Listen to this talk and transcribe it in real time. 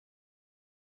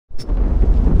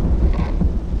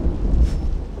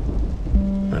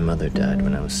My mother died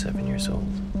when I was 7 years old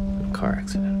in a car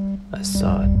accident. I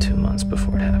saw it 2 months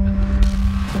before it happened.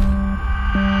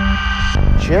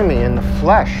 Jimmy in the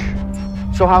flesh.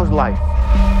 So how's life?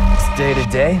 It's day to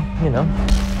day, you know.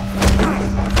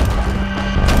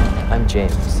 I'm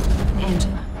James.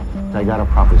 Angela. I got a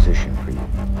proposition for you.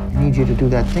 I need you to do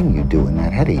that thing you do in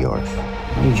that head of yours.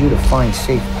 I need you to find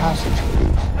safe passage for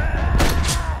these.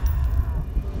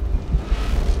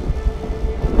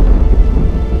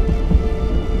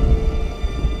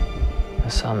 I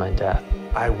saw my dad.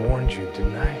 I warned you,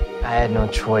 didn't I? I had no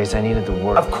choice. I needed the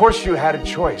work. Of course you had a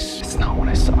choice. It's not what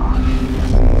I saw.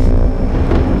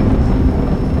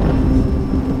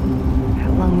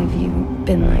 How long have you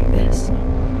been like this?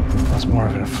 It's more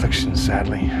of an affliction,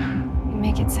 sadly. You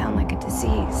make it sound like a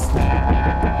disease.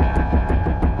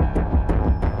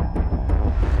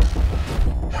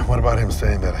 What about him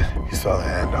saying that he saw the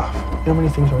handoff? You know how many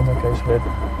things are in that guy's head?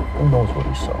 Who knows what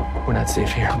he saw? We're not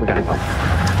safe here. We gotta go.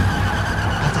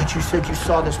 I thought you said you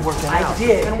saw this working out. I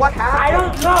did. And what happened? I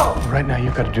don't know. Right now,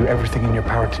 you've got to do everything in your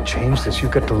power to change this.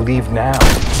 You've got to leave now.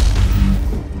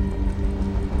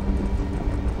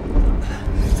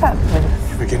 What's happening?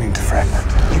 You're beginning to fragment.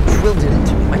 You drilled it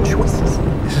into me. My choices.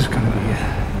 This is going to be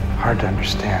hard to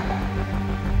understand.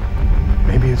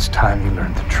 Maybe it's time you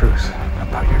learned the truth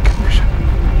about your condition.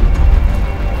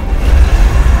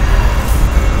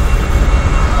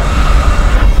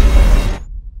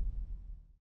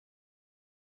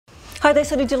 Hi there,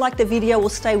 so did you like the video? Well,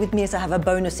 stay with me as I have a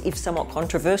bonus, if somewhat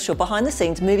controversial,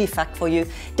 behind-the-scenes movie fact for you.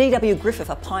 D.W.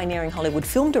 Griffith, a pioneering Hollywood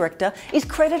film director, is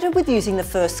credited with using the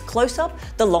first close-up,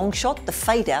 the long shot, the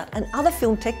fade-out and other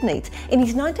film techniques in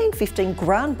his 1915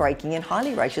 groundbreaking and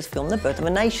highly racist film, The Birth of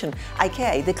a Nation,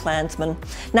 aka The Klansman.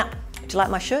 Now, do you like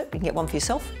my shirt? You can get one for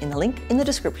yourself in the link in the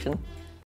description.